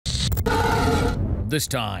this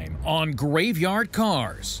time on Graveyard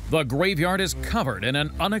Carz. The graveyard is covered in an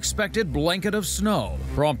unexpected blanket of snow,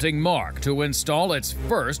 prompting Mark to install its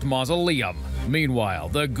first mausoleum. Meanwhile,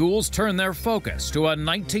 the ghouls turn their focus to a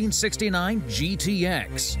 1969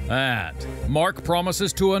 GTX, and Mark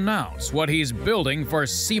promises to announce what he's building for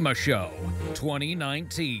SEMA Show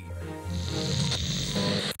 2019.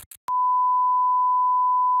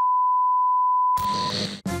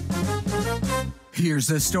 Here's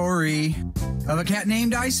the story of a cat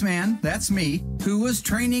named Iceman, that's me, who was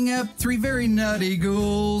training up 3 very nutty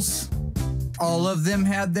ghouls. All of them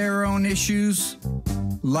had their own issues,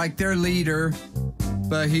 like their leader,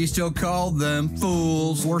 but he still called them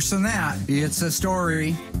fools. Worse than that, it's a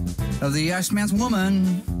story of the Iceman's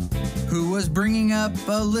woman who was bringing up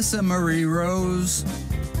Alyssa Marie Rose.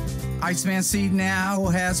 Iceman Seed now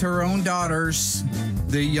has her own daughters.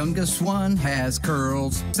 The youngest one has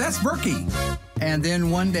curls. That's Brookie. And then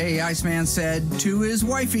one day Iceman said to his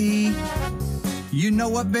wifey, "You know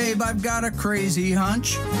what, babe, I've got a crazy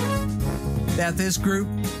hunch that this group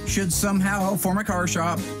should somehow form a car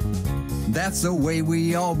shop." That's the way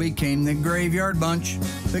we all became the Graveyard Bunch.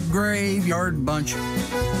 The Graveyard Bunch.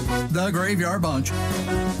 The Graveyard Bunch.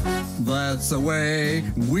 That's the way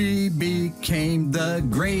we became the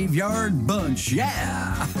Graveyard Bunch.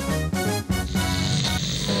 Yeah!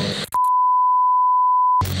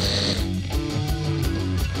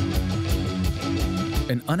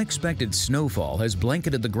 An unexpected snowfall has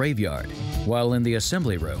blanketed the graveyard. While in the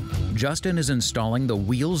assembly room, Justin is installing the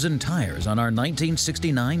wheels and tires on our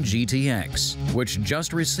 1969 GTX, which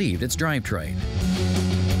just received its drivetrain.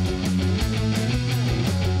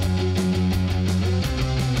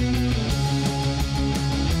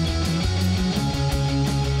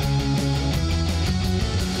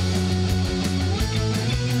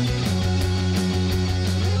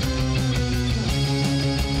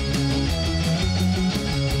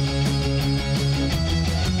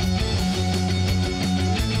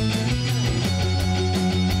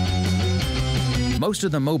 Most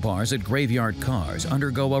of the Mopars at Graveyard Carz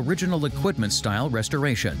undergo original equipment style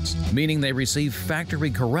restorations, meaning they receive factory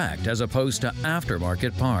correct as opposed to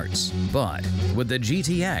aftermarket parts. But with the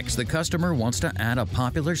GTX, the customer wants to add a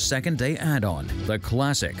popular second-day add-on, the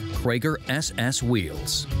classic Krager SS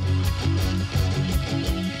wheels.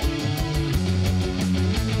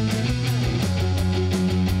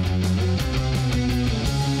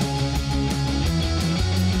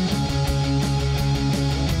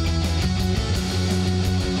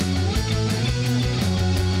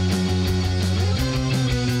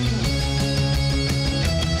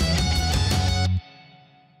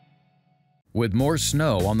 With more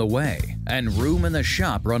snow on the way and room in the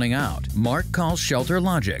shop running out, Mark calls Shelter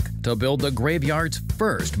Logic to build the graveyard's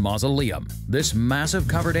first mausoleum. This massive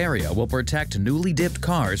covered area will protect newly dipped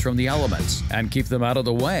cars from the elements and keep them out of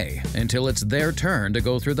the way until it's their turn to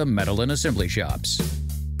go through the metal and assembly shops.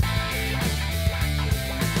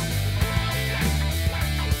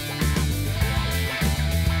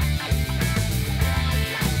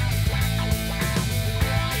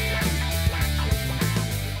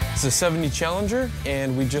 It's a 70 Challenger,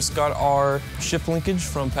 and we just got our shift linkage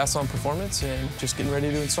from Pass On Performance and just getting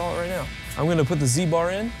ready to install it right now. I'm gonna put the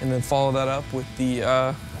Z-bar in and then follow that up with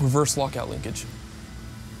the reverse lockout linkage.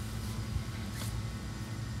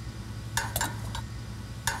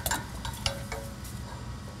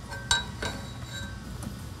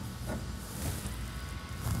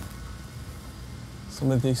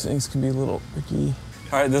 Some of these things can be a little tricky.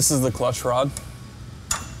 All right, this is the clutch rod.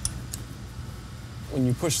 When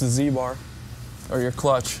you push the Z-bar, or your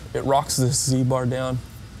clutch, it rocks this Z-bar down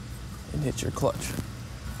and hits your clutch.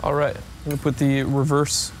 All right, I'm gonna put the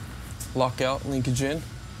reverse lockout linkage in.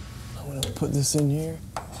 I'm gonna put this in here.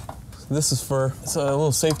 This is it's a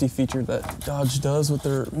little safety feature that Dodge does with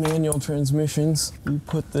their manual transmissions. You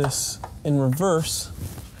put this in reverse.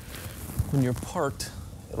 When you're parked,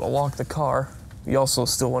 it'll lock the car. You also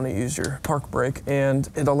still want to use your park brake, and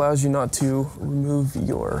it allows you not to remove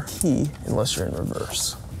your key unless you're in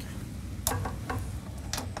reverse.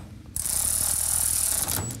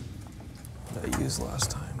 That I used last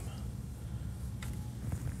time.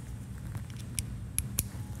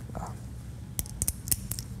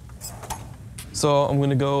 So I'm going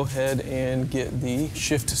to go ahead and get the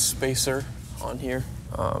shift spacer on here.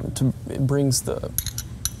 It brings the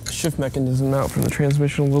shift mechanism out from the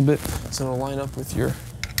transmission a little bit, so it'll line up with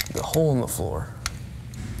the hole in the floor.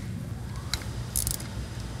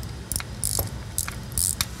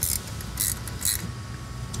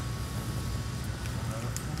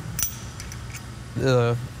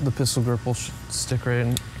 The pistol grip will stick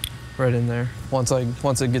right in there. Once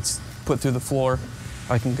it gets put through the floor,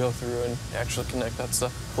 I can go through and actually connect that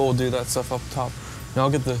stuff. But we'll do that stuff up top. Now I'll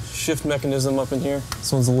get the shift mechanism up in here.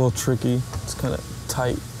 This one's a little tricky. It's kind of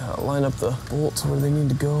tight. Line up the bolts where they need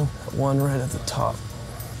to go. One right at the top.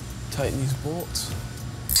 Tighten these bolts.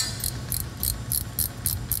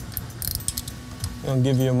 Don't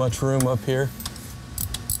give you much room up here.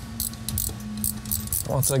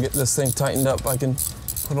 Once I get this thing tightened up, I can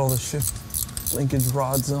put all the shift linkage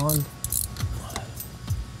rods on.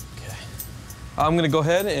 Okay. I'm gonna go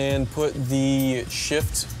ahead and put the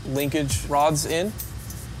shift linkage rods in.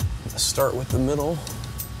 Start with the middle.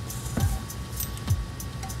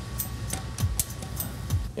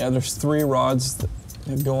 Yeah, there's 3 rods that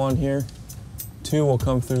go on here. 2 will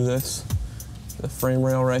come through this, the frame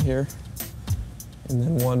rail right here. And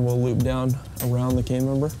then 1 will loop down around the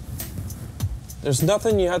K-member. There's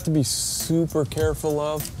nothing you have to be super careful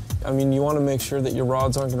of. I mean, you want to make sure that your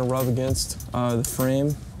rods aren't going to rub against the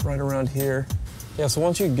frame right around here. Yeah, so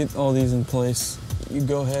once you get all these in place, you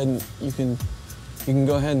go ahead and you can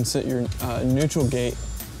go ahead and set your neutral gate.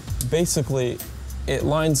 Basically, it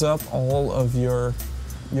lines up all of your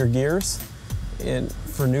gears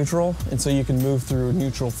for neutral, and so you can move through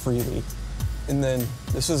neutral freely. And then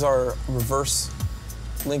this is our reverse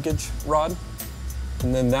linkage rod,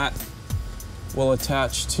 and then that will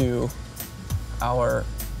attach to our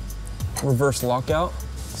reverse lockout.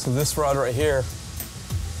 So this rod right here,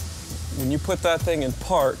 when you put that thing in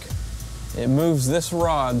park, it moves this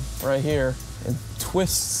rod right here and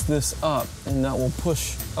twists this up, and that will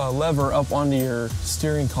push a lever up onto your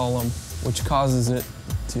steering column, which causes it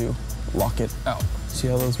to lock it out. See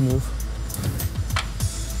how those move?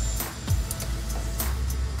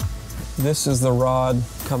 This is the rod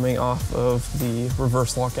coming off of the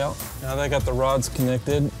reverse lockout. Now that I got the rods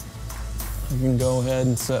connected, I can go ahead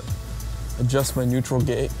and adjust my neutral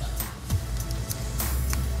gate.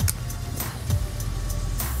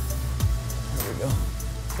 There we go.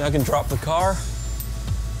 Now I can drop the car,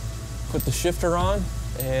 put the shifter on,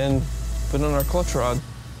 and put on our clutch rod.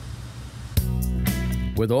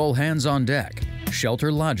 With all hands on deck,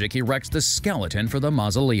 Shelter Logic erects the skeleton for the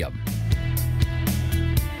mausoleum.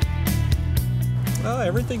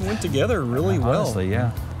 Everything went together really well. Honestly,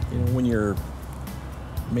 yeah. You know, when you're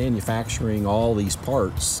manufacturing all these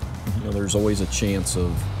parts, you know, there's always a chance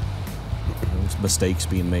of mistakes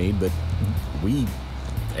being made, but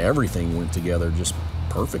everything went together just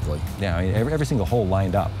perfectly. Yeah, I mean, every single hole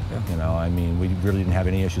lined up. Yeah. You know, I mean, we really didn't have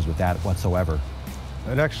any issues with that whatsoever.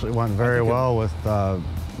 It actually went very well with,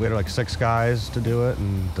 we had like 6 guys to do it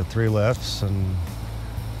and the 3 lifts, and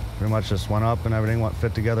pretty much just went up and everything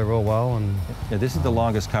fit together real well. And yeah, this is the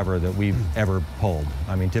longest cover that we've ever pulled.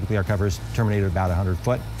 I mean, typically our covers terminated about 100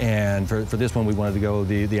 foot, and for this one we wanted to go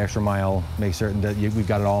the extra mile, make certain that we've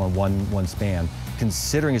got it all in one span.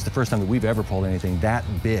 Considering it's the first time that we've ever pulled anything that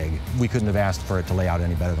big, we couldn't have asked for it to lay out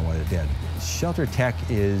any better than what it did. Shelter Tech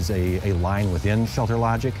is a line within Shelter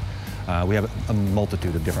Logic. We have a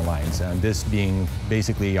multitude of different lines, and this being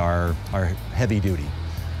basically our heavy duty.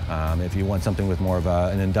 If you want something with more of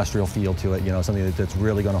an industrial feel to it, you know, something that's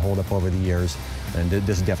really going to hold up over the years, then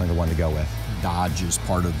this is definitely the one to go with. Dodge is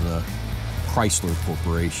part of the Chrysler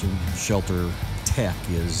Corporation. Shelter Tech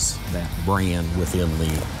is that brand within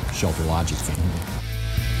the Shelter Logic family.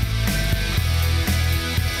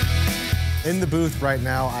 In the booth right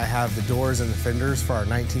now, I have the doors and the fenders for our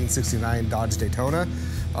 1969 Dodge Daytona.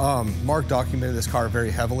 Mark documented this car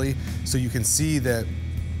very heavily, so you can see that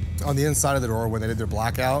on the inside of the door, when they did their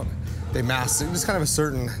blackout, they masked it in just kind of a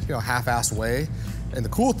certain, half-assed way. And the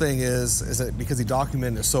cool thing is that because he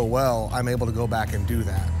documented it so well, I'm able to go back and do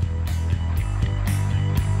that.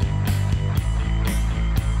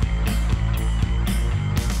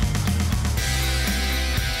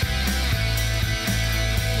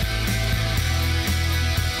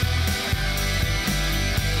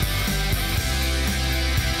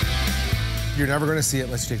 You're never going to see it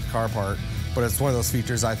unless you take the car apart, but it's one of those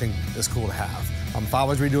features I think is cool to have. If I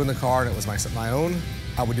was redoing the car and it was my own,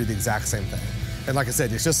 I would do the exact same thing. And like I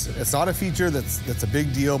said, it's not a feature that's a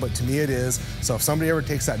big deal, but to me it is. So if somebody ever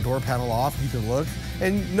takes that door panel off, you can look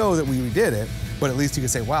and know that we redid it, but at least you can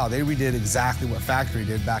say, wow, they redid exactly what factory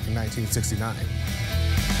did back in 1969.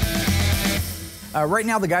 Right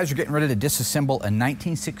now, the guys are getting ready to disassemble a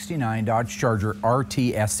 1969 Dodge Charger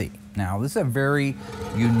RT-SE. Now, this is a very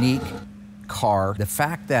unique car. The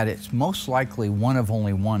fact that it's most likely one of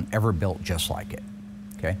only one ever built just like it,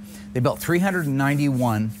 okay? They built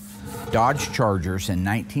 391 Dodge Chargers in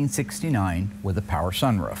 1969 with a power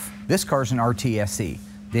sunroof. This car's an RT-SE.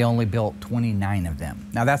 They only built 29 of them.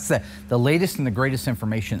 Now that's the latest and the greatest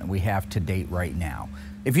information that we have to date right now.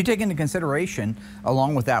 If you take into consideration,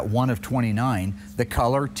 along with that one of 29, the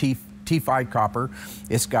color T5 copper,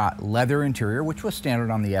 it's got leather interior, which was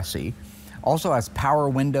standard on the SE. Also has power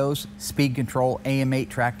windows, speed control, AM8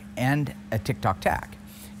 track, and a tick-tock tack.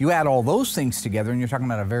 You add all those things together and you're talking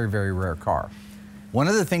about a very, very rare car. One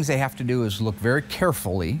of the things they have to do is look very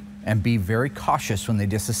carefully and be very cautious when they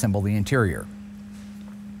disassemble the interior.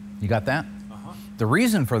 You got that? The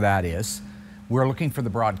reason for that is we're looking for the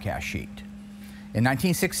broadcast sheet. In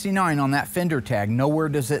 1969, on that fender tag, nowhere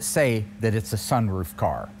does it say that it's a sunroof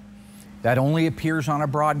car. That only appears on a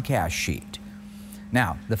broadcast sheet.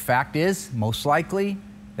 Now, the fact is, most likely,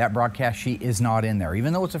 that broadcast sheet is not in there.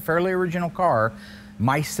 Even though it's a fairly original car,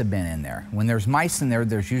 mice have been in there. When there's mice in there,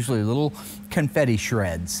 there's usually little confetti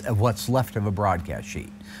shreds of what's left of a broadcast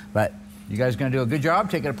sheet. But you guys gonna do a good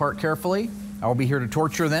job, take it apart carefully. I'll be here to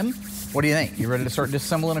torture them. What do you think? You ready to start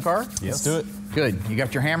disassembling a car? Yes. Let's do it. Good. You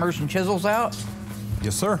got your hammers and chisels out?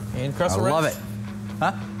 Yes, sir. And I love it.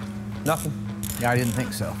 Huh? Nothing. Yeah, I didn't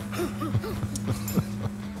think so.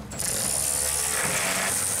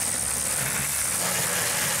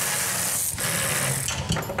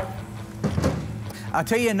 I'll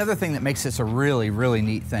tell you another thing that makes this a really, really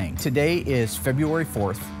neat thing. Today is February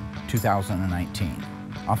 4th, 2019.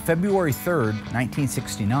 On February 3rd,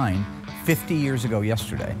 1969, 50 years ago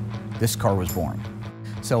yesterday, this car was born.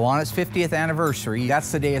 So on its 50th anniversary,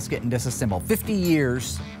 that's the day it's getting disassembled. 50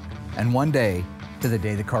 years and 1 day to the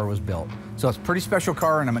day the car was built. So it's a pretty special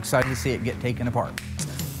car and I'm excited to see it get taken apart.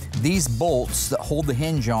 These bolts that hold the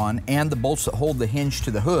hinge on and the bolts that hold the hinge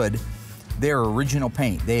to the hood, they're original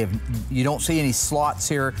paint. You don't see any slots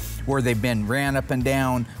here where they've been ran up and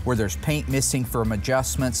down, where there's paint missing from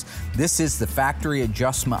adjustments. This is the factory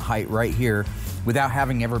adjustment height right here without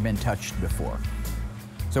having ever been touched before.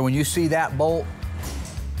 So when you see that bolt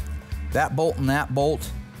and that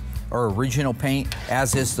bolt are original paint,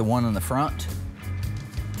 as is the one in the front.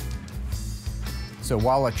 So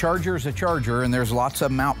while a Charger is a Charger, and there's lots of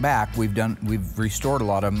them out back, we've restored a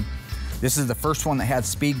lot of them. This is the first one that had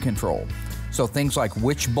speed control. So things like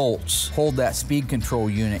which bolts hold that speed control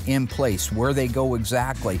unit in place, where they go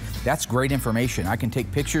exactly, that's great information. I can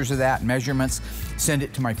take pictures of that, measurements, send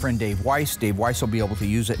it to my friend Dave Weiss. Dave Weiss will be able to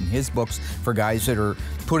use it in his books for guys that are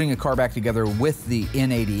putting a car back together with the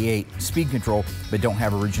N88 speed control, but don't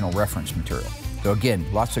have original reference material. So again,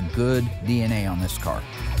 lots of good DNA on this car.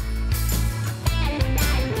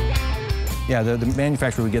 Yeah, the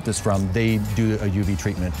manufacturer we get this from, they do a UV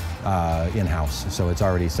treatment in-house, so it's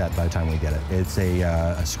already set by the time we get it. It's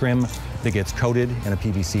a scrim that gets coated in a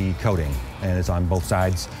PVC coating, and it's on both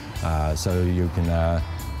sides, so you can,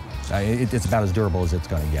 it's about as durable as it's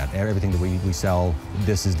going to get. Everything that we sell,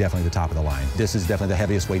 this is definitely the top of the line. This is definitely the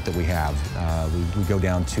heaviest weight that we have. We go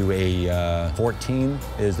down to a 14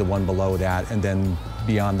 is the one below that, and then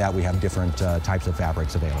beyond that we have different types of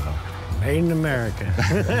fabrics available. Made in America.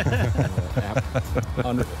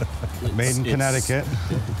 Made in Connecticut.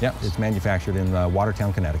 Yep, it's manufactured in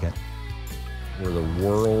Watertown, Connecticut. We're the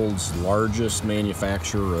world's largest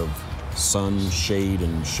manufacturer of sun, shade,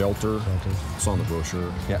 and shelter. It's on the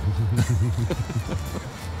brochure. Yeah.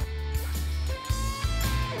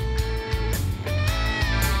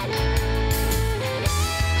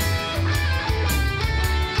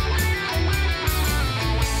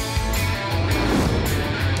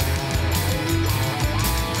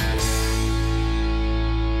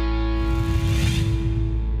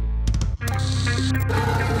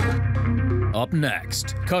 Up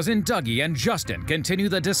next, Cousin Dougie and Justin continue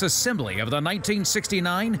the disassembly of the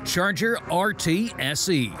 1969 Charger RT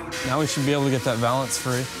SE. Now we should be able to get that valance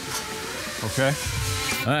free. Okay.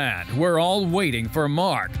 And we're all waiting for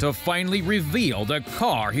Mark to finally reveal the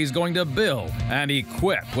car he's going to build and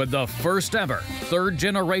equip with the first ever third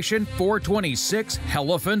generation 426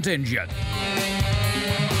 Elephant engine.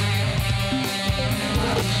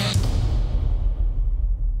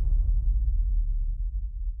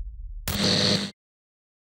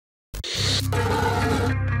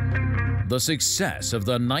 The success of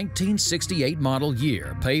the 1968 model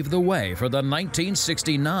year paved the way for the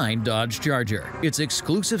 1969 Dodge Charger. Its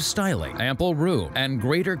exclusive styling, ample room, and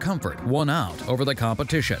greater comfort won out over the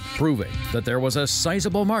competition, proving that there was a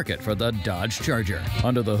sizable market for the Dodge Charger.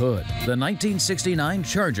 Under the hood, the 1969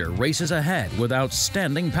 Charger races ahead with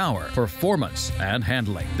outstanding power, performance, and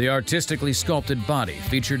handling. The artistically sculpted body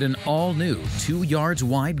featured an all-new 2 yards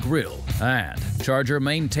wide grille, and Charger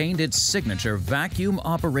maintained its signature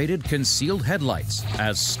vacuum-operated concealed concealed headlights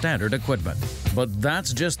as standard equipment. But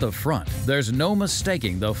that's just the front. There's no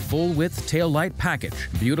mistaking the full-width taillight package,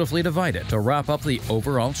 beautifully divided to wrap up the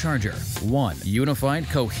overall Charger. One unified,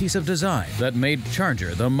 cohesive design that made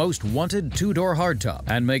Charger the most wanted two-door hardtop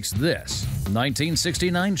and makes this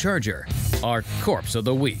 1969 Charger our corpse of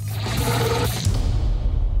the week.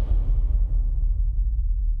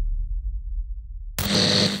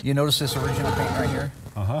 You notice this original paint right here?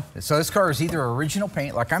 Uh-huh. So this car is either original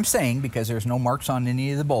paint, like I'm saying, because there's no marks on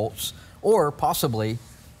any of the bolts, or possibly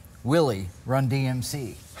Willie, Run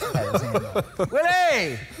DMC, had his hand up.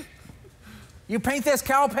 Willie! You paint this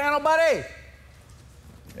cowl panel, buddy?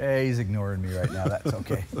 Hey, he's ignoring me right now. That's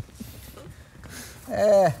okay.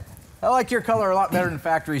 I like your color a lot better than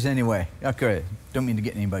factories anyway. Okay, don't mean to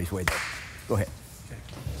get in anybody's way though. Go ahead.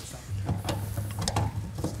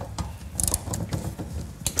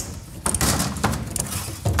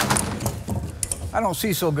 I don't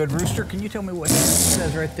see so good, Rooster. Can you tell me what it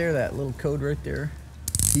says right there, that little code right there?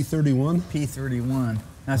 P31. P31.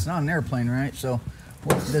 That's not an airplane, right? So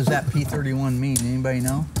what does that P31 mean? Anybody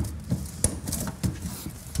know?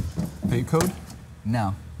 Paint code?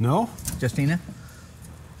 No. No? Justina?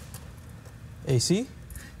 AC?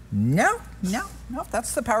 No.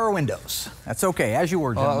 That's the power windows. That's okay, as you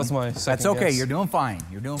were, gentlemen. That was my second That's okay, guess. you're doing fine.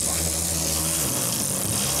 You're doing fine.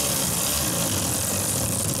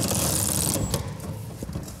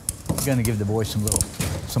 Gonna give the boys some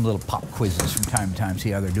little pop quizzes from time to time, see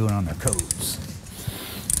how they're doing on their codes.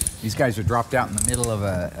 These guys are dropped out in the middle of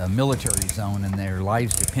a military zone and their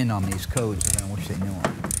lives depend on these codes, and I wish they knew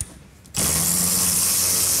them.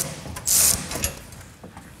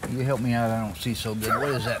 You help me out, I don't see so good. What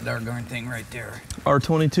is that darn thing right there?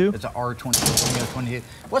 R22? It's a R22.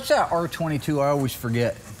 What's that R22? I always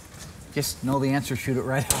forget. Just know the answer, shoot it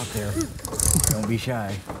right out there. Don't be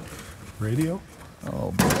shy. Radio?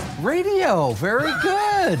 Oh, radio, very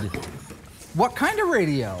good. What kind of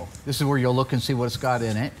radio? This is where you'll look and see what it's got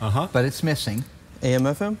in it, but it's missing. AM,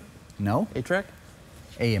 FM? No. 8-track?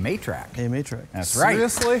 AM 8-track. AM 8-track. That's right.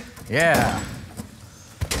 Seriously? Yeah.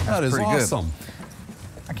 That is pretty awesome.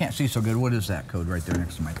 Good. I can't see so good. What is that code right there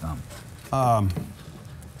next to my thumb?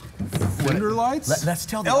 Fender lights? Let's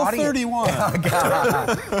tell the L31. audience.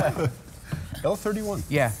 L31.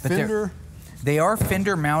 Yeah, but Fender. they are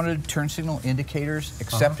fender mounted turn signal indicators,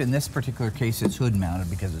 except in this particular case it's hood mounted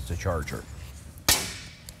because it's a Charger.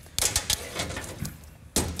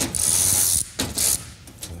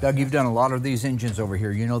 Doug, you've done a lot of these engines over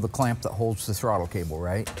here. You know the clamp that holds the throttle cable,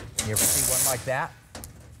 right? You ever see one like that?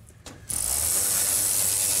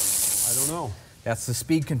 I don't know. That's the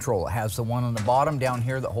speed control. It has the one on the bottom down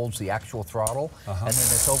here that holds the actual throttle, and then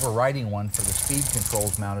this overriding one for the speed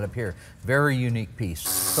controls mounted up here. Very unique piece.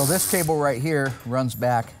 So this cable right here runs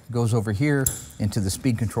back, goes over here into the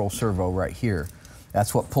speed control servo right here.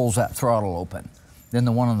 That's what pulls that throttle open. Then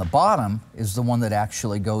the one on the bottom is the one that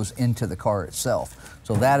actually goes into the car itself.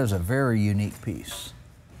 So that is a very unique piece.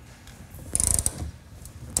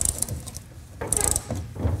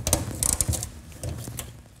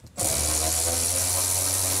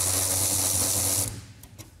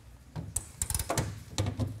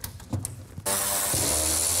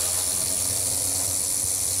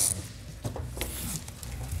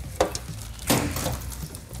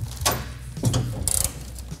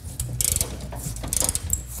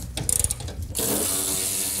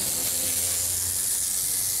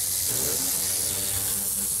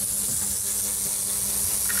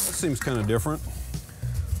 Seems kind of different.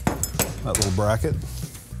 That little bracket.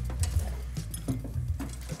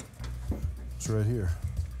 It's right here.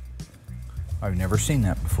 I've never seen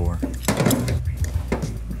that before.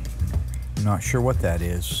 I'm not sure what that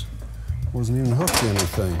is. Wasn't even hooked to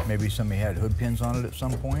anything. Maybe somebody had hood pins on it at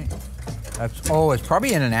some point. Oh, it's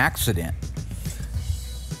probably in an accident.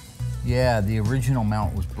 Yeah, the original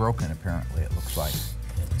mount was broken apparently, it looks like.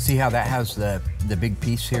 See how that has the big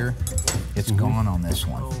piece here? It's gone on this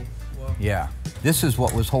one. Oh, wow. Yeah. This is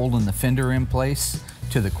what was holding the fender in place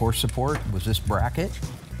to the core support, was this bracket.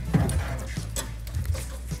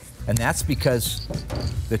 And that's because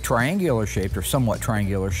the triangular shaped, or somewhat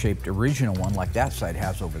triangular shaped original one, like that side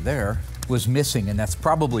has over there, was missing, and that's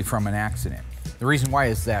probably from an accident. The reason why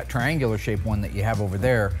is that triangular shaped one that you have over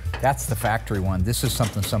there, that's the factory one. This is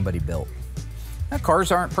something somebody built. Now, cars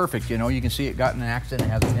aren't perfect, you know. You can see it got in an accident,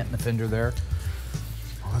 it has a dent in the fender there.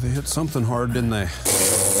 Oh, they hit something hard, didn't they?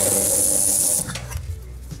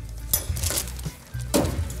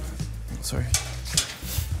 Sorry.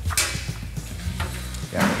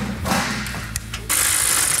 Yeah.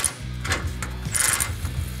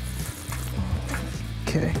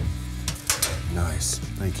 Okay. Nice,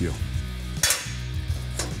 thank you.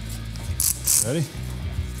 Ready?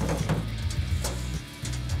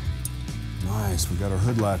 Nice, we got our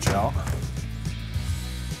hood latch out.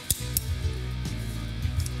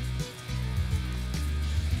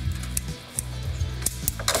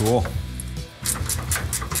 Cool.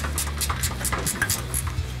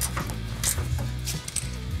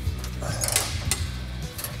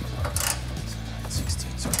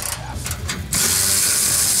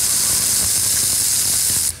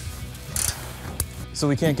 So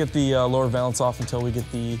we can't get the lower valance off until we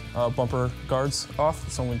get the bumper guards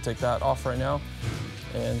off. So I'm going to take that off right now,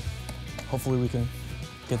 and hopefully we can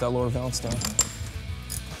get that lower valance down.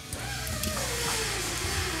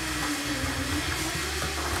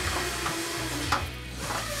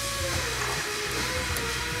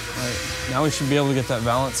 All right, now we should be able to get that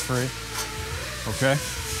valance free. Okay.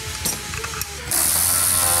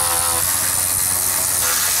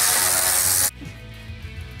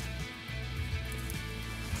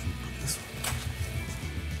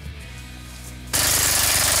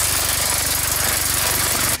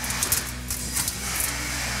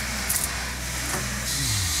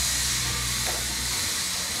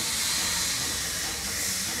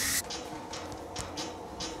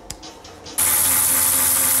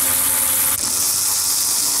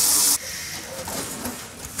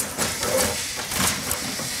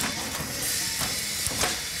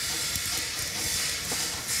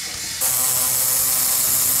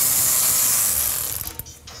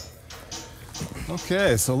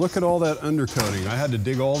 Okay, so look at all that undercoating. I had to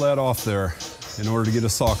dig all that off there in order to get a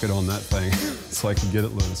socket on that thing so I could get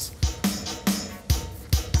it loose.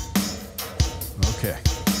 Okay.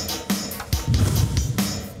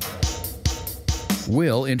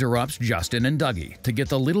 Will interrupts Justin and Dougie to get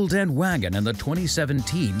the Little Den wagon and the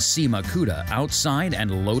 2017 SEMA CUDA outside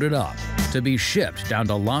and loaded up to be shipped down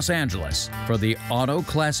to Los Angeles for the Auto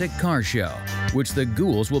Classic Car Show, which the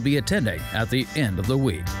Ghouls will be attending at the end of the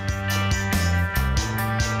week.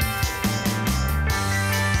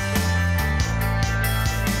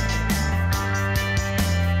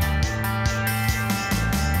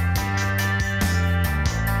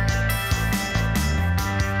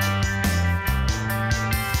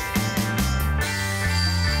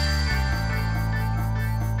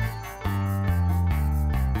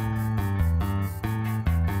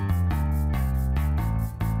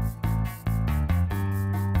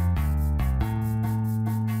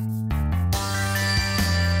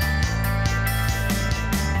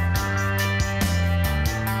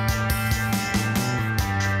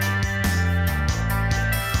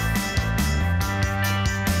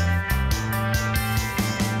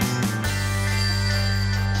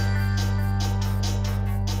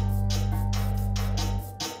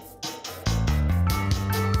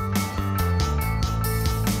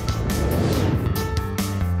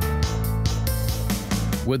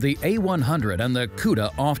 With the A100 and the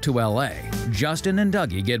CUDA off to LA, Justin and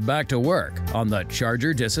Dougie get back to work on the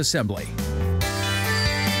Charger disassembly.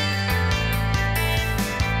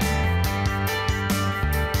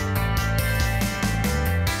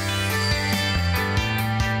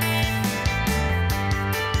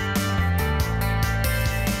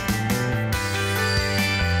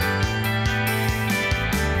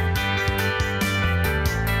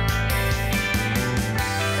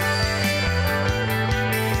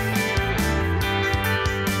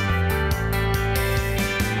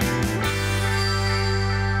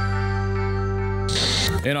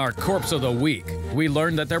 In our Corpse of the Week, we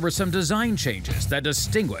learned that there were some design changes that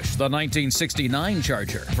distinguished the 1969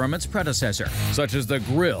 Charger from its predecessor, such as the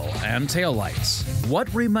grille and taillights.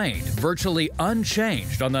 What remained virtually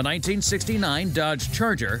unchanged on the 1969 Dodge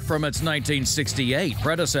Charger from its 1968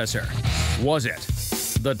 predecessor? Was it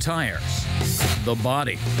the tires, the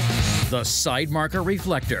body, the side marker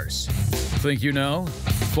reflectors? Think you know?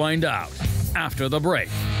 Find out after the break.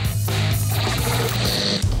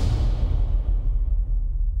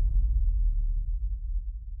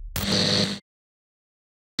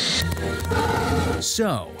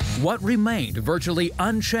 So, what remained virtually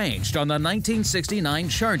unchanged on the 1969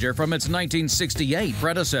 Charger from its 1968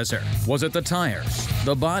 predecessor? Was it the tires,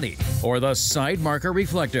 the body, or the side marker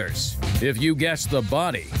reflectors? If you guessed the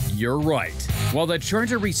body, you're right. While the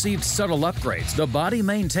Charger received subtle upgrades, the body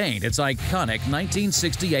maintained its iconic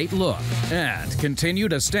 1968 look. And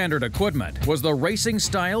continued as standard equipment was the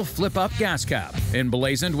racing-style flip-up gas cap,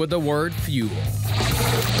 emblazoned with the word fuel.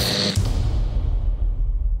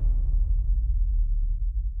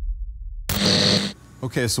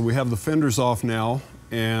 Okay, so we have the fenders off now,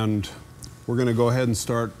 and we're going to go ahead and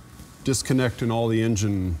start disconnecting all the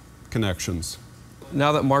engine connections.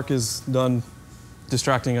 Now that Mark is done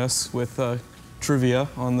distracting us with trivia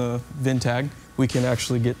on the VIN tag, we can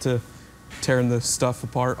actually get to tearing the stuff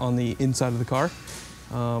apart on the inside of the car,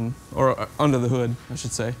 or under the hood, I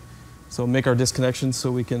should say. So make our disconnections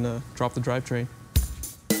so we can drop the drivetrain.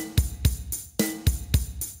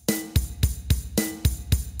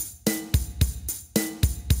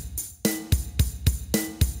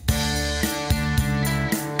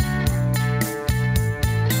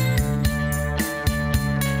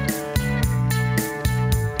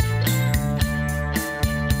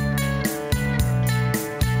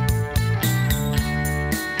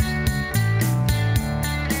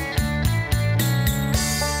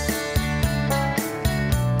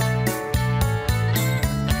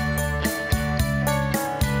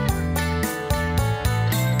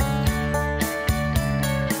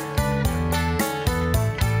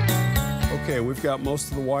 Okay, we've got most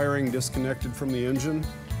of the wiring disconnected from the engine.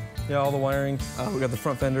 Yeah, all the wiring. We got the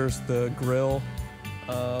front fenders, the grille,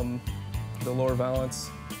 the lower valance,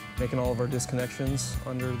 making all of our disconnections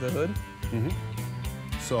under the hood.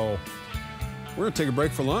 So we're gonna take a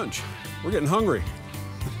break for lunch. We're getting hungry.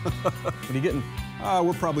 What are you getting?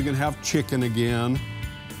 We're probably gonna have chicken again.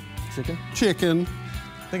 Chicken? Chicken.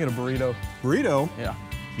 Thinking of burrito. Burrito? Yeah.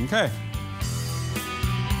 Okay.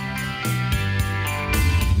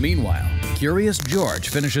 Meanwhile, Curious George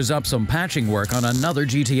finishes up some patching work on another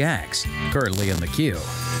GTX, currently in the queue,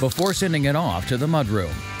 before sending it off to the mudroom.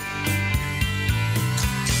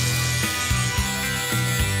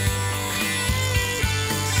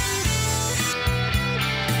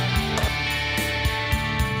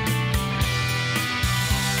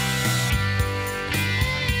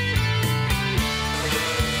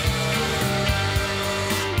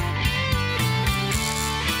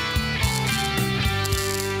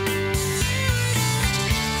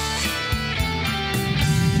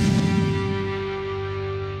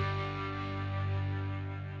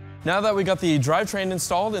 Now that we got the drivetrain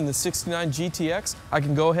installed in the 69 GTX, I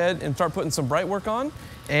can go ahead and start putting some bright work on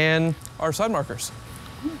and our side markers.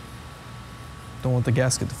 Don't want the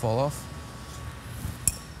gasket to fall off.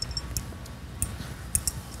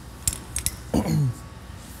 So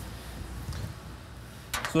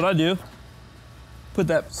what I do, put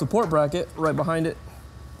that support bracket right behind it.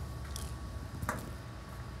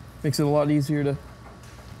 Makes it a lot easier to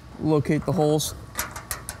locate the holes.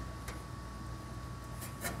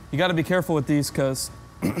 You got to be careful with these because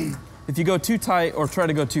if you go too tight or try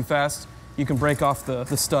to go too fast, you can break off the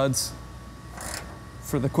studs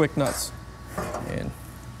for the quick nuts. And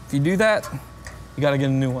if you do that, you got to get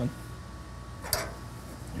a new one. There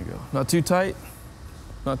you go. Not too tight,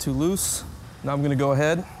 not too loose. Now I'm going to go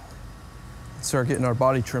ahead and start getting our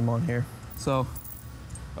body trim on here. So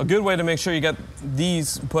a good way to make sure you get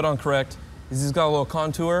these put on correct is these got a little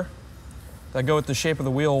contour that go with the shape of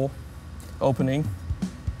the wheel opening.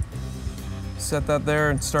 Set that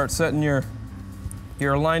there and start setting your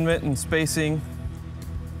alignment and spacing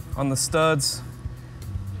on the studs.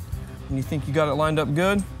 When you think you got it lined up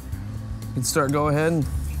good, you can start go ahead and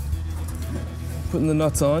putting the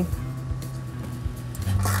nuts on.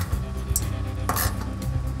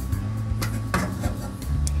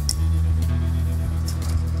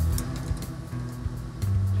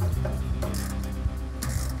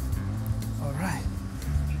 All right.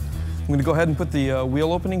 I'm gonna go ahead and put the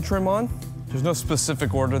wheel opening trim on. There's no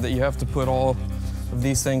specific order that you have to put all of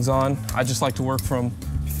these things on. I just like to work from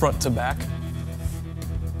front to back.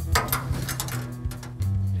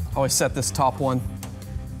 Always set this top one.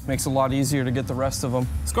 Makes it a lot easier to get the rest of them.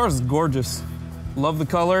 This car is gorgeous. Love the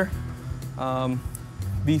color.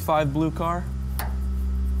 B5 blue car.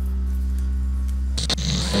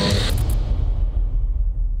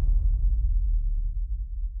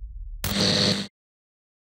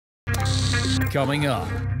 Coming up,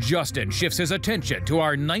 Justin shifts his attention to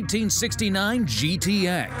our 1969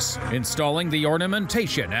 GTX, installing the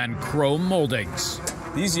ornamentation and chrome moldings.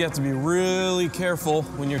 These you have to be really careful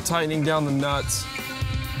when you're tightening down the nuts,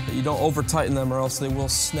 that you don't over tighten them or else they will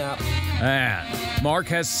snap. And Mark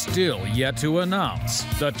has still yet to announce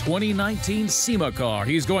the 2019 SEMA car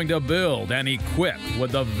he's going to build and equip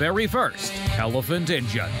with the very first Elephant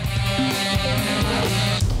engine.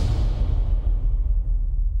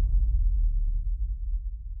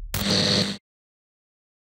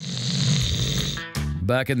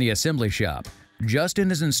 Back in the assembly shop,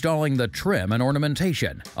 Justin is installing the trim and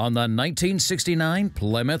ornamentation on the 1969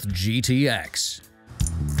 Plymouth GTX.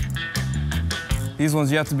 These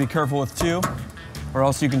ones you have to be careful with too, or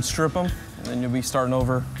else you can strip them, and then you'll be starting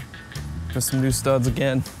over with some new studs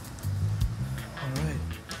again. All right.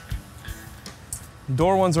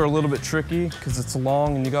 Door ones are a little bit tricky because it's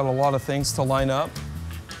long and you got a lot of things to line up.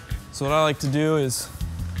 So what I like to do is,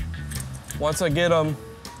 once I get them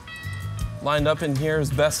lined up in here as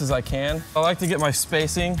best as I can. I like to get my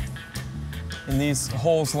spacing in these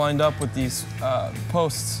holes lined up with these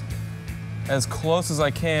posts as close as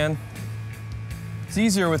I can. It's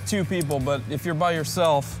easier with two people, but if you're by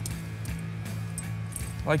yourself,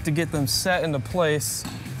 I like to get them set into place.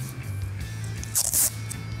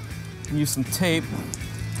 Use some tape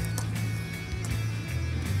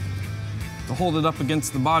to hold it up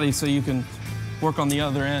against the body so you can work on the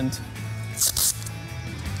other end.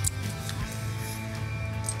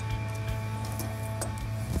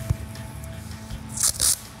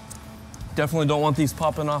 Definitely don't want these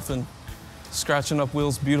popping off and scratching up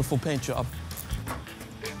Will's beautiful paint job.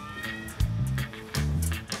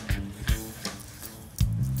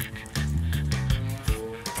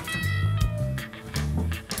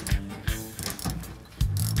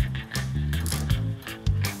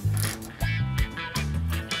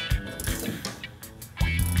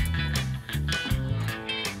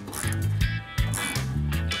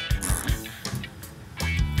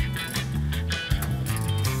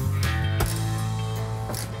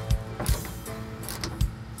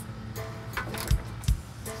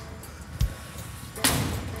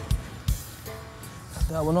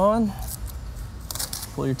 That one on,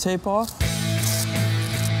 pull your tape off.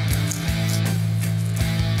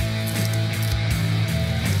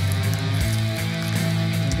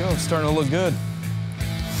 There you go, starting to look good.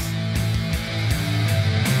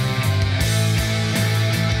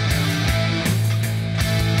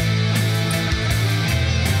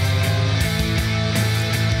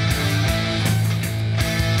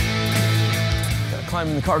 Gotta climb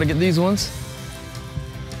in the car to get these ones.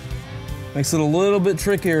 Makes it a little bit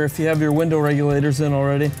trickier if you have your window regulators in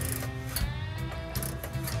already.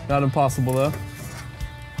 Not impossible though.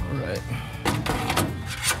 All right.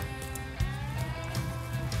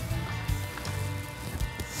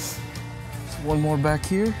 So one more back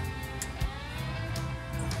here.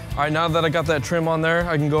 All right, now that I got that trim on there,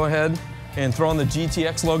 I can go ahead and throw on the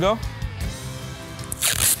GTX logo.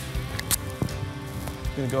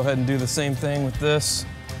 I'm gonna go ahead and do the same thing with this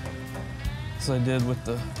as I did with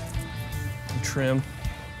the trim.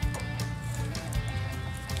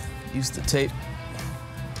 Use the tape.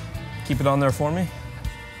 Keep it on there for me.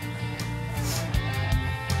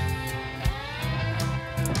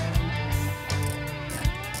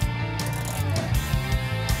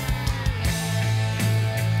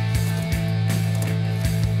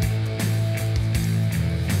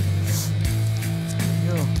 There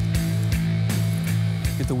you go.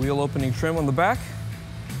 Get the wheel opening trim on the back.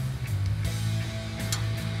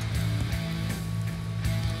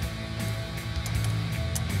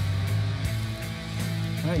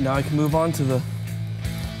 All right, now I can move on to the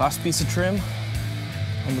last piece of trim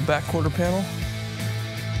on the back quarter panel.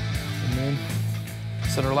 And then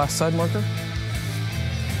set our last side marker.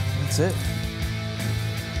 That's it.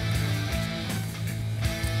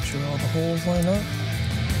 Make sure all the holes line up.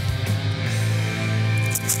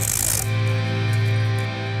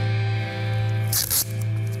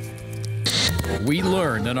 We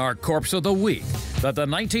learned in our Corpse of the Week that the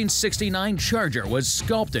 1969 Charger was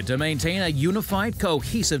sculpted to maintain a unified,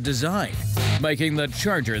 cohesive design, making the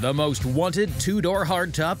Charger the most wanted two-door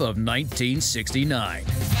hardtop of 1969.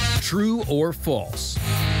 True or false?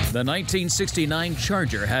 The 1969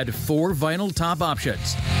 Charger had 4 vinyl top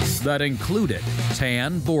options that included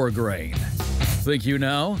tan bore grain. Think you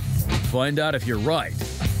know? Find out if you're right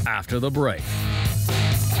after the break.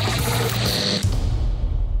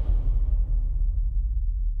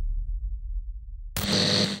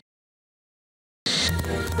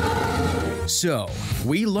 So,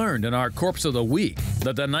 we learned in our Corpse of the Week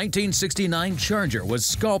that the 1969 Charger was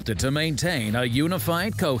sculpted to maintain a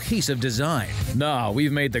unified, cohesive design. Now,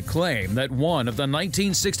 we've made the claim that one of the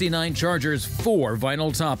 1969 Charger's 4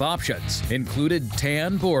 vinyl top options included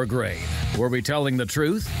tan bore grain. Were we telling the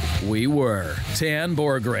truth? We were. Tan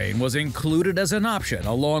bore grain was included as an option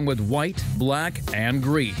along with white, black, and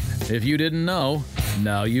green. If you didn't know,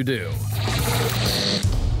 now you do.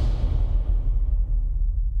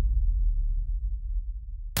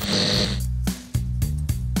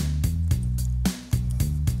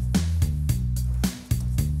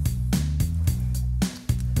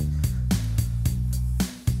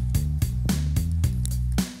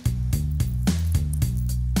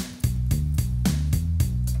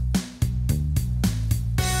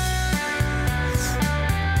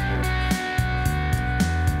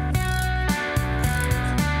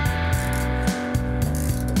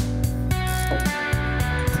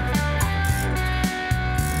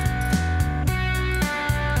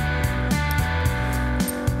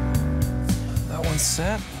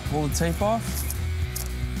 Set, pull the tape off.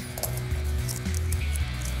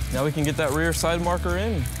 Now we can get that rear side marker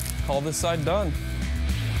in and call this side done.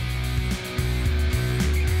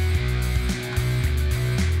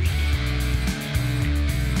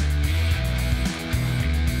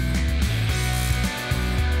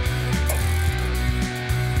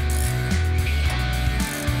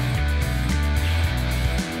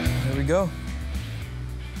 There we go.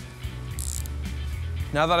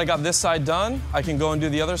 Now that I got this side done, I can go and do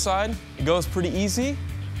the other side. It goes pretty easy.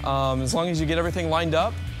 As long as you get everything lined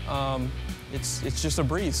up, it's just a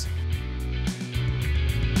breeze.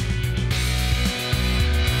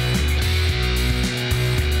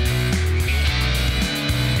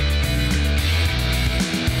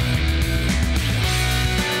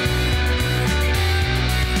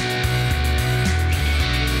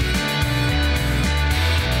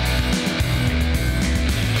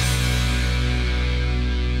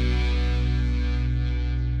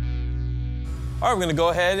 All right, we're gonna go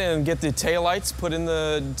ahead and get the taillights put in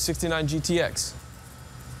the 69 GTX.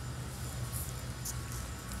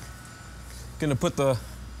 Gonna put the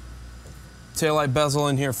taillight bezel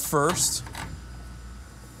in here first.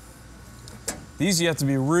 These you have to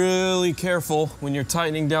be really careful when you're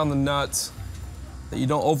tightening down the nuts that you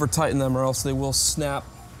don't over tighten them or else they will snap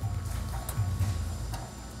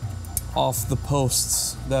off the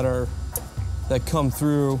posts that come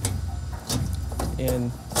through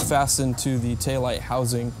and fasten to the taillight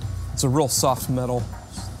housing. It's a real soft metal.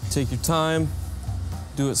 Take your time,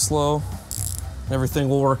 do it slow, and everything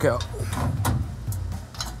will work out.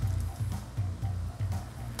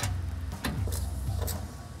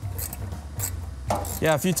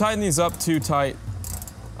 Yeah, if you tighten these up too tight,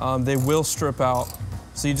 they will strip out.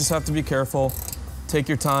 So you just have to be careful, take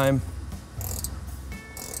your time.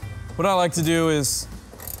 What I like to do is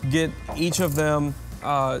get each of them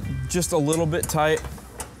just a little bit tight,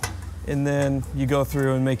 and then you go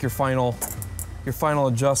through and make your final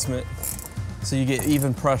adjustment so you get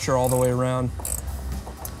even pressure all the way around.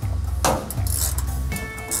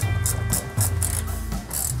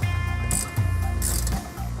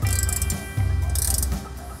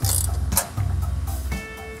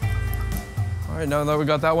 All right, now that we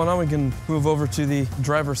got that one on, we can move over to the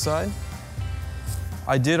driver's side.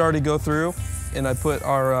 I did already go through and I put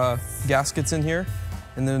our gaskets in here.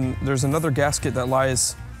 And then there's another gasket that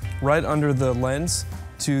lies right under the lens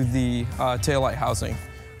to the taillight housing.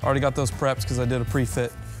 I already got those prepped because I did a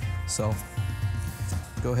pre-fit. So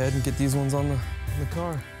go ahead and get these ones on the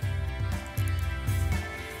car.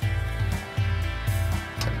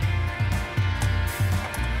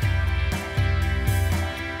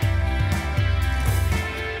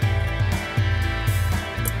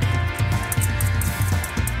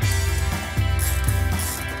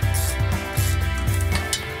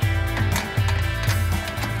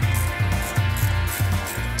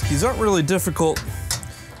 These aren't really difficult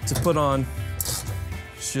to put on.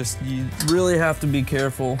 It's just you really have to be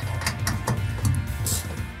careful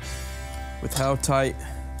with how tight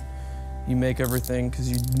you make everything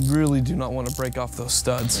because you really do not want to break off those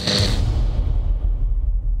studs.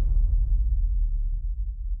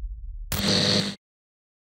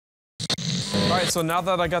 All right, so now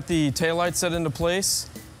that I got the taillight set into place,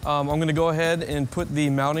 I'm gonna go ahead and put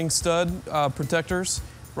the mounting stud protectors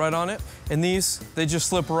right on it. And these, they just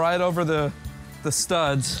slip right over the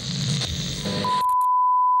studs.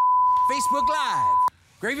 Facebook Live,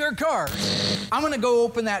 Graveyard Carz. I'm gonna go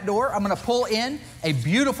open that door. I'm gonna pull in a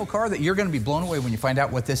beautiful car that you're gonna be blown away when you find out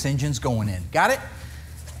what this engine's going in. Got it?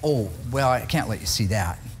 Oh, well, I can't let you see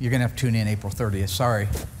that. You're gonna have to tune in April 30th. Sorry,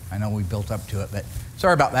 I know we built up to it, but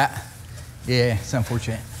sorry about that. Yeah, it's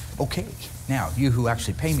unfortunate. Okay, now, you who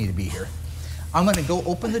actually pay me to be here, I'm gonna go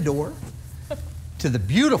open the door to the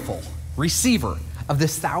beautiful receiver of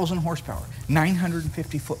this 1,000 horsepower,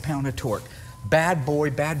 950 foot-pound of torque. Bad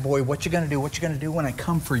boy, what you gonna do? What you gonna do when I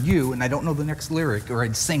come for you and I don't know the next lyric or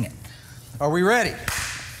I'd sing it? Are we ready?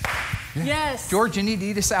 Yes. George, you need to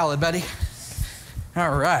eat a salad, buddy.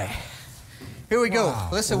 All right. Here we go.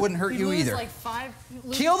 Alyssa wouldn't hurt you either. Like 5.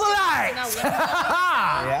 Kill the lights!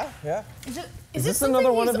 Yeah. Is this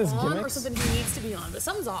another one of his gimmicks? Or something he needs to be on? But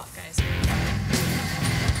something's off, guys.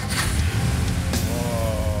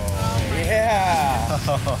 Yeah.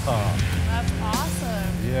 That's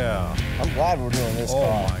awesome. Yeah. I'm glad we're doing this car.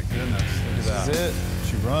 Oh my goodness, look at that. This is it.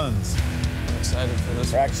 She runs. I'm excited for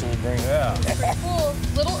this. We're actually bringing Yeah. Pretty cool.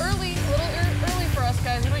 Little early for us,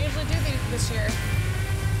 guys. We don't usually do these this year.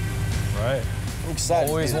 Right. I'm excited.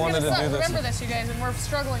 Always wanted to do this. Remember this, you guys, and we're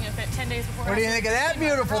struggling a bit 10 days before. What do you think of that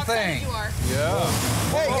beautiful thing? You are. Yeah.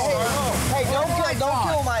 Hey, don't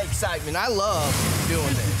kill my excitement. I love doing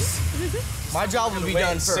this. My job will be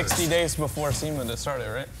done first. 60 days before SEMA to start it,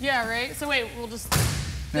 right? Yeah, right? So wait, we'll just...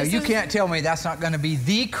 Now, you can't tell me that's not going to be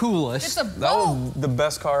the coolest. It's a That boat. was the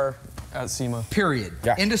best car at SEMA. Period.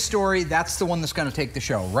 Yeah. End of story. That's the one that's going to take the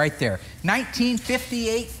show right there.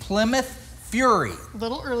 1958 Plymouth Fury.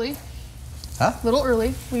 Little early. Huh? Little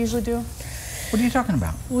early. We usually do. What are you talking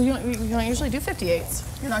about? Well, you don't usually do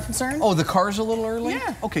 58s. You're not concerned? Oh, the car's a little early?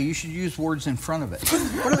 Yeah. Okay, you should use words in front of it.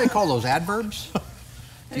 What do they call those, adverbs?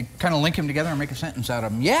 You kind of link them together and make a sentence out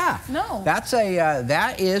of them. Yeah. No. That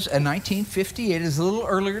is a 1958. It's a little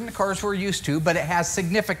earlier than the cars we're used to, but it has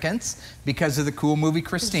significance because of the cool movie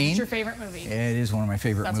Christine. It's your favorite movie. It is one of my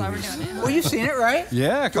favorite That's movies. why we're doing it. Well, you've seen it, right?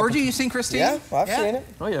 Yeah. Georgie, you seen Christine? Yeah, I've seen it.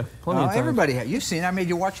 Oh yeah, plenty Oh, of times. everybody has. You've seen it. I made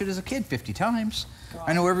you watch it as a kid 50 times.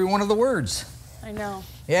 I know every one of the words. I know.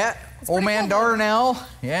 Yeah, old pretty man cool, though. Darnell.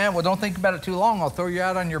 Yeah, well, don't think about it too long. I'll throw you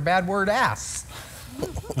out on your bad word ass.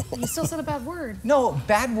 You still said a bad word. No,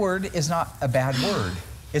 bad word is not a bad word.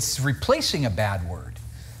 It's replacing a bad word.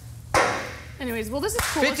 Anyways, well, this is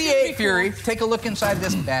cool. It's gonna be 58 Fury. cool. Take a look inside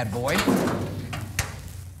this bad boy.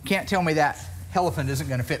 Can't tell me that elephant isn't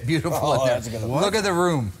going to fit beautiful in there. That's gonna Look at the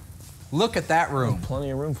room. Look at that room. Plenty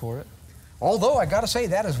of room for it. Although I got to say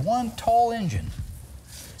that is one tall engine.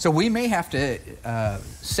 So we may have to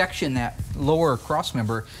section that lower cross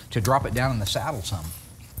member to drop it down in the saddle some.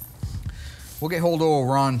 We'll get hold of old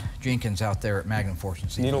Ron Jenkins out there at Magnum Force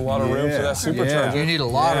and see. Need a lot of room for that supercharger. You need a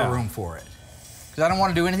lot of room for it. Because I don't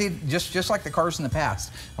want to do anything just like the cars in the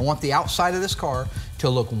past. I want the outside of this car to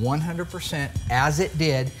look 100% as it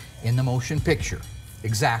did in the motion picture.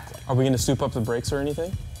 Exactly. Are we going to soup up the brakes or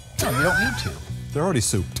anything? No, you don't need to. They're already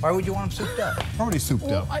souped. Why would you want them souped up? Already souped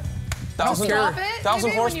up. Thousand Stop it, 1,000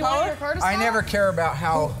 maybe, when you want horsepower? your car to I stop? never care about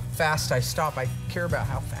how fast I stop. I care about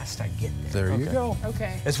how fast I get there. There you go.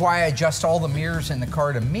 Okay. That's why I adjust all the mirrors in the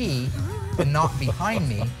car to me and not behind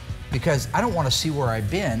me, because I don't want to see where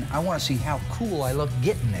I've been. I want to see how cool I look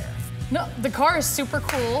getting there. No, the car is super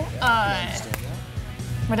cool.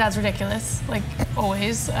 My dad's ridiculous, like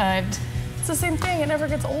always. It's the same thing. It never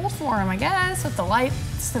gets old for him, I guess, with the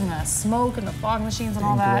lights and the smoke and the fog machines and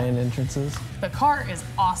all that. Grand entrances. The car is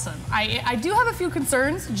awesome. I do have a few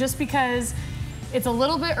concerns just because it's a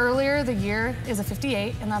little bit earlier. The year is a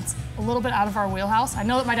 58, and that's a little bit out of our wheelhouse. I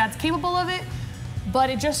know that my dad's capable of it, but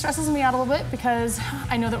it just stresses me out a little bit because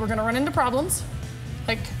I know that we're gonna run into problems,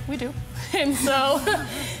 like we do. And so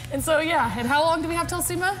yeah. And how long do we have till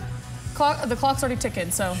SEMA? The clock's already ticking,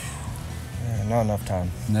 so. Yeah, not enough time.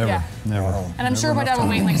 Never. Yeah. Never. And I'm sure my dad will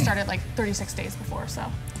wait like start at like 36 days before, so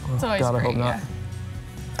it's always God, I great. hope not. Yeah.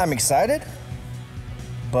 I'm excited,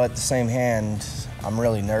 but at the same hand, I'm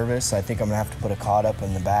really nervous. I think I'm gonna have to put a cot up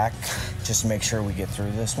in the back just to make sure we get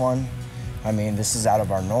through this one. I mean, this is out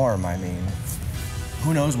of our norm. I mean,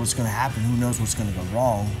 who knows what's gonna happen? Who knows what's gonna go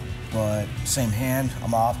wrong? But same hand,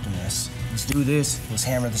 I'm an optimist. Let's do this. Let's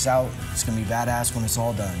hammer this out. It's gonna be badass when it's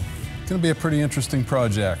all done. It's going to be a pretty interesting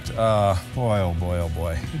project. Boy, oh boy, oh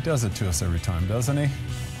boy. He does it to us every time, doesn't he?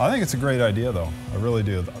 I think it's a great idea, though. I really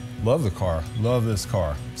do. Love the car. Love this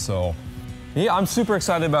car. So, Yeah, I'm super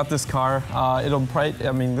excited about this car. It'll probably,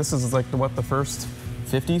 I mean, this is like the first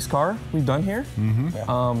 50s car we've done here.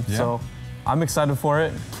 Yeah. So I'm excited for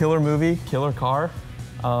it. Killer movie, killer car.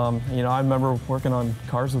 You know, I remember working on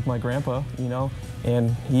cars with my grandpa, you know,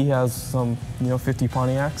 and he has some, 50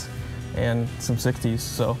 Pontiacs and some 60s.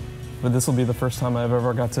 So, but this will be the first time I've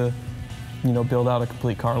ever got to, build out a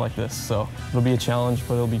complete car like this. So it'll be a challenge,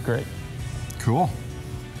 but it'll be great. cool.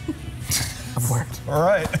 I've worked. All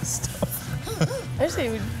right. I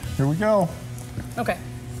say we. Here we go. Okay.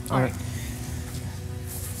 All right.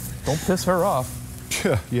 Don't piss her off.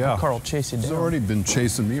 Yeah. Car will chase you He's down. already been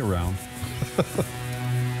chasing me around.